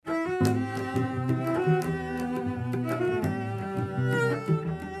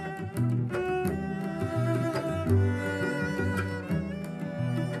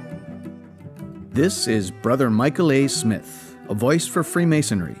This is Brother Michael A. Smith, a voice for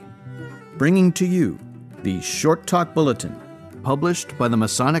Freemasonry, bringing to you the Short Talk Bulletin, published by the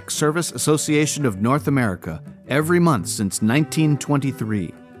Masonic Service Association of North America every month since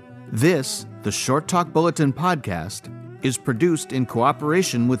 1923. This, the Short Talk Bulletin podcast, is produced in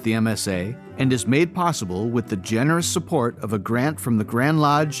cooperation with the MSA and is made possible with the generous support of a grant from the Grand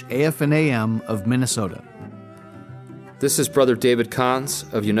Lodge AF&AM of Minnesota. This is Brother David Kahns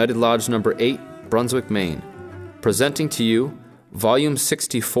of United Lodge Number 8, Brunswick, Maine, presenting to you Volume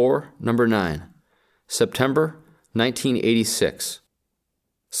 64, Number 9, September 1986.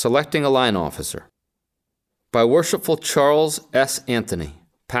 Selecting a Line Officer. By Worshipful Charles S. Anthony,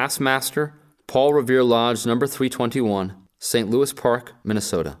 Past Master, Paul Revere Lodge Number 321, St. Louis Park,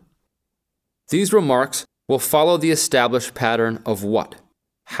 Minnesota. These remarks will follow the established pattern of what,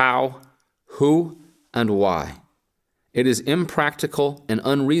 how, who, and why. It is impractical and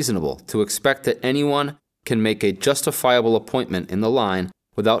unreasonable to expect that anyone can make a justifiable appointment in the line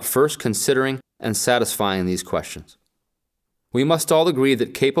without first considering and satisfying these questions. We must all agree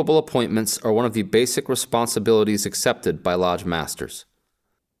that capable appointments are one of the basic responsibilities accepted by lodge masters.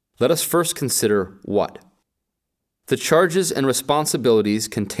 Let us first consider what. The charges and responsibilities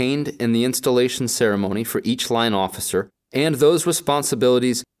contained in the installation ceremony for each line officer, and those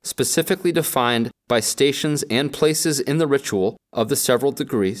responsibilities specifically defined by stations and places in the ritual of the several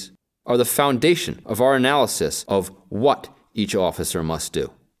degrees, are the foundation of our analysis of what each officer must do.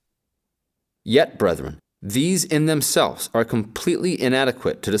 Yet, brethren, these in themselves are completely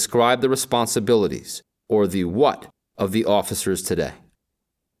inadequate to describe the responsibilities, or the what, of the officers today.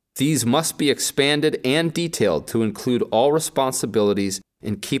 These must be expanded and detailed to include all responsibilities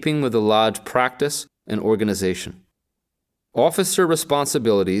in keeping with the lodge practice and organization. Officer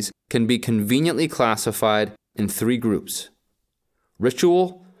responsibilities can be conveniently classified in three groups: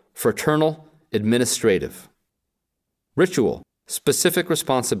 ritual, fraternal, administrative. Ritual, specific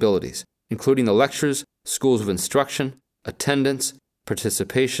responsibilities, including the lectures, schools of instruction, attendance,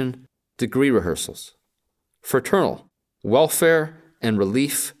 participation, degree rehearsals. Fraternal, welfare and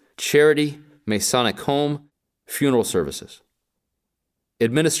relief, charity, Masonic home, funeral services.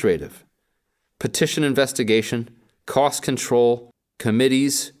 Administrative, petition investigation, cost control,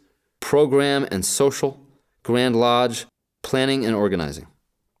 committees, program and social, Grand Lodge, planning and organizing.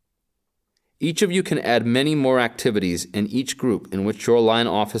 Each of you can add many more activities in each group in which your line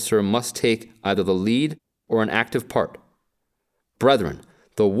officer must take either the lead or an active part. Brethren,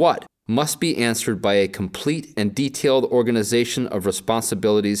 the what must be answered by a complete and detailed organization of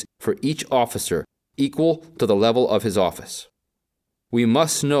responsibilities for each officer equal to the level of his office. We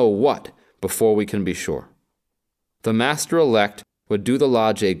must know what before we can be sure. The master-elect would do the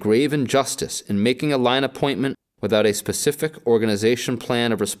lodge a grave injustice in making a line appointment without a specific organization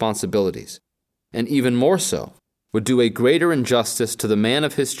plan of responsibilities, and even more so, would do a greater injustice to the man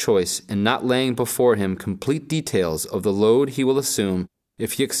of his choice in not laying before him complete details of the load he will assume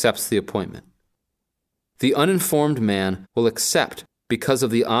if he accepts the appointment. The uninformed man will accept because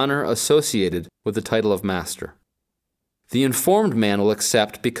of the honor associated with the title of master. The informed man will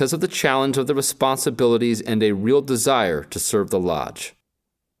accept because of the challenge of the responsibilities and a real desire to serve the lodge.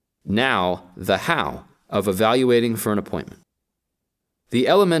 Now, the how of evaluating for an appointment. The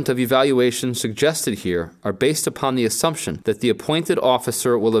element of evaluation suggested here are based upon the assumption that the appointed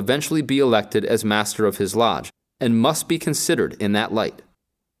officer will eventually be elected as master of his lodge and must be considered in that light.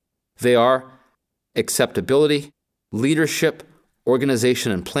 They are acceptability, leadership,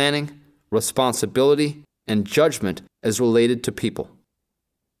 organization and planning, responsibility, and judgment as related to people.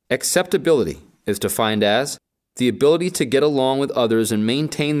 Acceptability is defined as the ability to get along with others and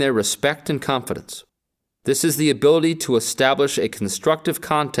maintain their respect and confidence. This is the ability to establish a constructive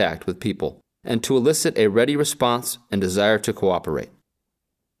contact with people and to elicit a ready response and desire to cooperate.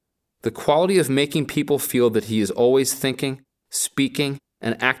 The quality of making people feel that he is always thinking, speaking,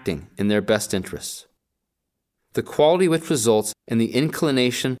 and acting in their best interests. The quality which results in the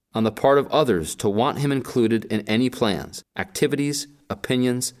inclination on the part of others to want him included in any plans, activities,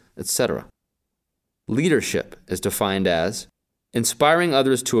 opinions, etc. Leadership is defined as inspiring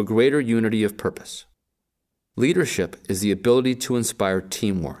others to a greater unity of purpose. Leadership is the ability to inspire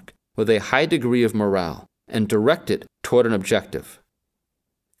teamwork with a high degree of morale and direct it toward an objective.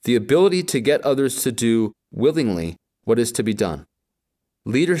 The ability to get others to do willingly what is to be done.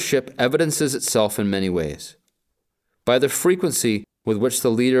 Leadership evidences itself in many ways. By the frequency with which the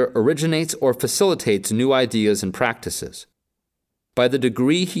leader originates or facilitates new ideas and practices. By the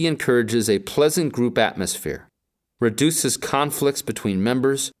degree he encourages a pleasant group atmosphere, reduces conflicts between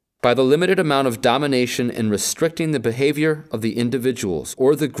members, by the limited amount of domination in restricting the behavior of the individuals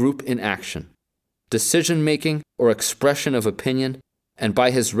or the group in action, decision-making or expression of opinion, and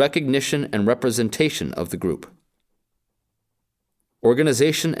by his recognition and representation of the group.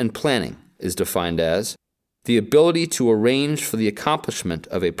 Organization and planning is defined as the ability to arrange for the accomplishment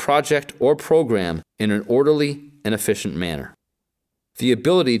of a project or program in an orderly and efficient manner. The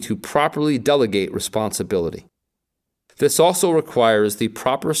ability to properly delegate responsibility. This also requires the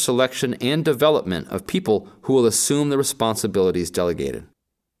proper selection and development of people who will assume the responsibilities delegated.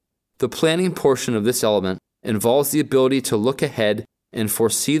 The planning portion of this element involves the ability to look ahead and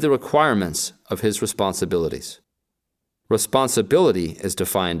foresee the requirements of his responsibilities. Responsibility is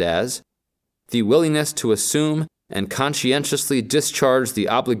defined as the willingness to assume and conscientiously discharge the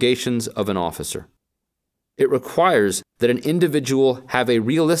obligations of an officer. It requires that an individual have a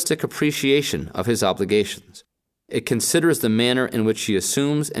realistic appreciation of his obligations. It considers the manner in which he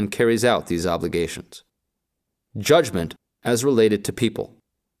assumes and carries out these obligations. Judgment as related to people.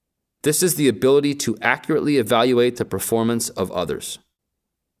 This is the ability to accurately evaluate the performance of others.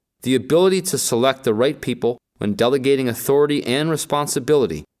 The ability to select the right people when delegating authority and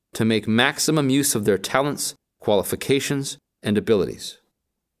responsibility to make maximum use of their talents, qualifications, and abilities.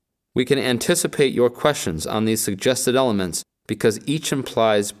 We can anticipate your questions on these suggested elements because each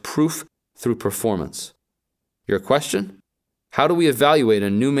implies proof through performance. Your question? How do we evaluate a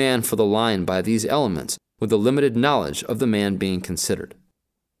new man for the line by these elements with the limited knowledge of the man being considered?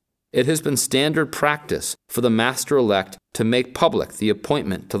 It has been standard practice for the master-elect to make public the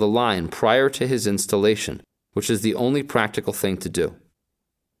appointment to the line prior to his installation, which is the only practical thing to do.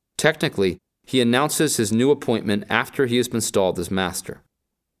 Technically, he announces his new appointment after he has been installed as master.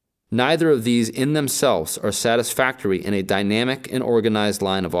 Neither of these in themselves are satisfactory in a dynamic and organized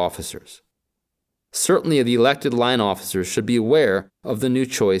line of officers. Certainly, the elected line officers should be aware of the new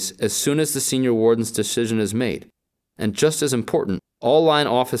choice as soon as the senior warden's decision is made. And just as important, all line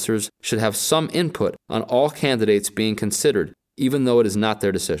officers should have some input on all candidates being considered, even though it is not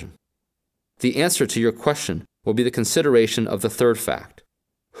their decision. The answer to your question will be the consideration of the third fact,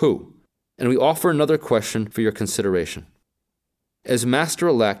 who? And we offer another question for your consideration. As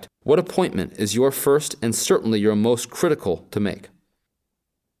master-elect, what appointment is your first and certainly your most critical to make?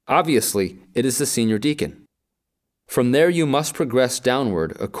 Obviously, it is the senior deacon. From there you must progress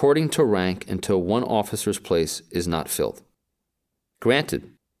downward according to rank until one officer's place is not filled. Granted,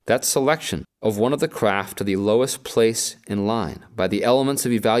 that selection of one of the craft to the lowest place in line by the elements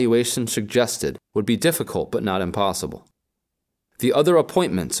of evaluation suggested would be difficult but not impossible. The other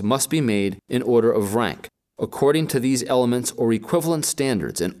appointments must be made in order of rank, according to these elements or equivalent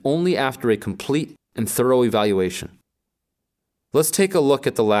standards, and only after a complete and thorough evaluation. Let's take a look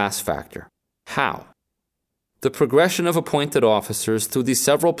at the last factor, how. The progression of appointed officers through these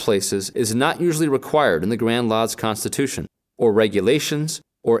several places is not usually required in the Grand Lodge Constitution, or regulations,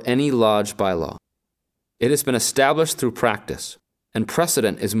 or any lodge bylaw. It has been established through practice, and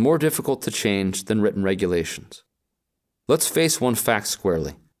precedent is more difficult to change than written regulations. Let's face one fact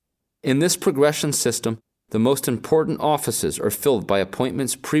squarely. In this progression system, the most important offices are filled by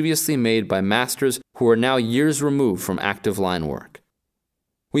appointments previously made by masters who are now years removed from active line work.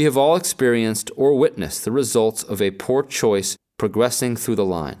 We have all experienced or witnessed the results of a poor choice progressing through the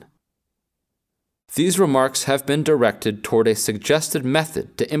line. These remarks have been directed toward a suggested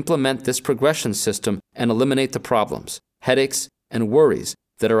method to implement this progression system and eliminate the problems, headaches, and worries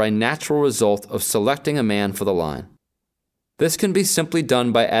that are a natural result of selecting a man for the line. This can be simply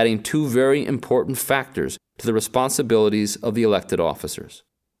done by adding two very important factors to the responsibilities of the elected officers.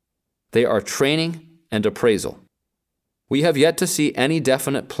 They are training and appraisal. We have yet to see any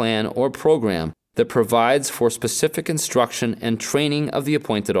definite plan or program that provides for specific instruction and training of the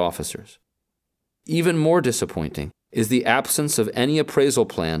appointed officers. Even more disappointing is the absence of any appraisal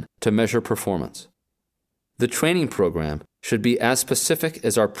plan to measure performance. The training program should be as specific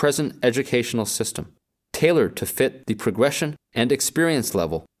as our present educational system, tailored to fit the progression and experience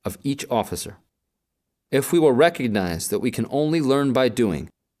level of each officer. If we will recognize that we can only learn by doing,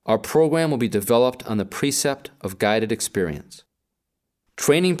 our program will be developed on the precept of guided experience.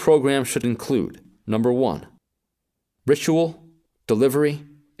 Training program should include, 1, ritual, delivery,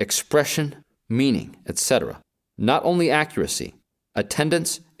 expression, meaning, etc. Not only accuracy,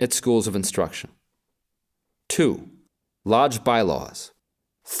 attendance at schools of instruction. 2, lodge bylaws.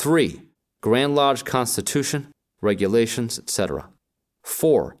 3, Grand Lodge Constitution, regulations, etc.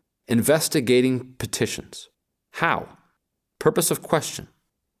 4, investigating petitions. How? Purpose of question.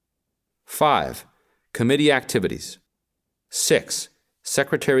 5, committee activities. 6,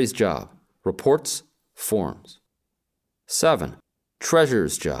 secretary's job, reports, forms. 7,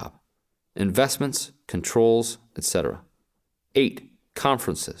 treasurer's job, investments, controls, etc. 8,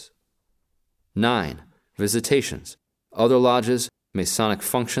 conferences. 9. Visitations, other lodges, Masonic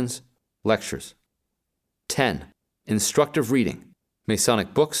functions, lectures. 10. Instructive reading,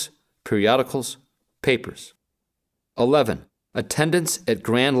 Masonic books, periodicals, papers. 11. Attendance at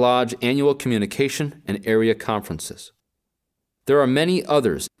Grand Lodge annual communication and area conferences. There are many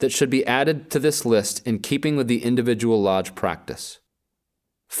others that should be added to this list in keeping with the individual lodge practice.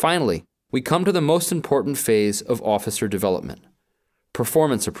 Finally, we come to the most important phase of officer development,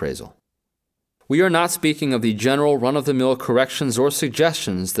 performance appraisal. We are not speaking of the general run-of-the-mill corrections or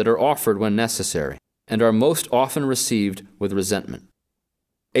suggestions that are offered when necessary and are most often received with resentment.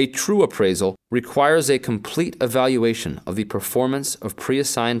 A true appraisal requires a complete evaluation of the performance of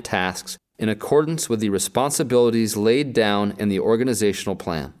pre-assigned tasks in accordance with the responsibilities laid down in the organizational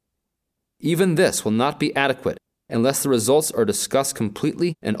plan. Even this will not be adequate unless the results are discussed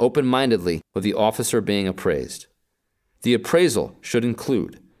completely and open-mindedly with the officer being appraised. The appraisal should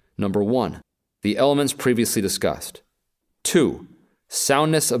include, number 1, the elements previously discussed. 2,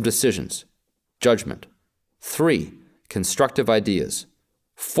 soundness of decisions, judgment. 3, constructive ideas.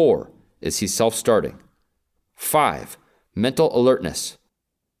 4, is he self-starting? 5, mental alertness.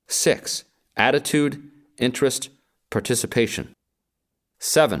 6, attitude, interest, participation.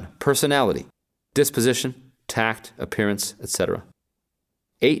 7, personality, disposition, tact, appearance, etc.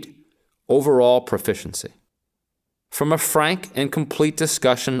 8, overall proficiency. From a frank and complete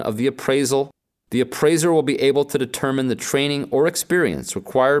discussion of the appraisal, the appraiser will be able to determine the training or experience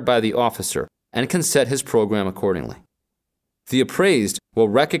required by the officer and can set his program accordingly. The appraised will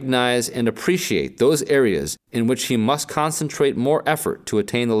recognize and appreciate those areas in which he must concentrate more effort to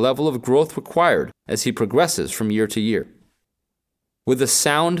attain the level of growth required as he progresses from year to year. With a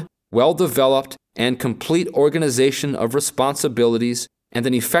sound, well-developed, and complete organization of responsibilities and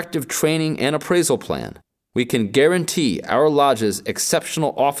an effective training and appraisal plan, we can guarantee our lodge's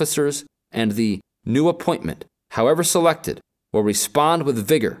exceptional officers and the new appointment, however selected, will respond with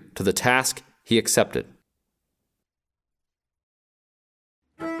vigor to the task he accepted.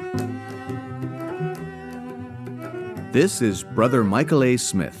 This is Brother Michael A.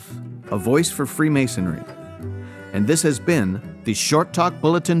 Smith, a voice for Freemasonry. And this has been the Short Talk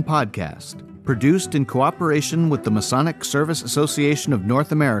Bulletin podcast, produced in cooperation with the Masonic Service Association of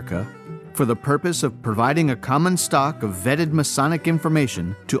North America for the purpose of providing a common stock of vetted Masonic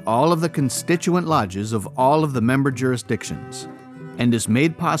information to all of the constituent lodges of all of the member jurisdictions, and is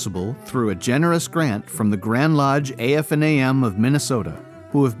made possible through a generous grant from the Grand Lodge AF&AM of Minnesota,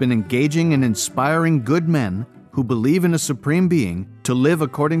 who have been engaging and inspiring good men who believe in a supreme being to live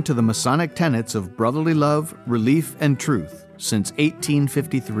according to the Masonic tenets of brotherly love, relief, and truth since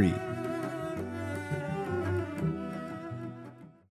 1853.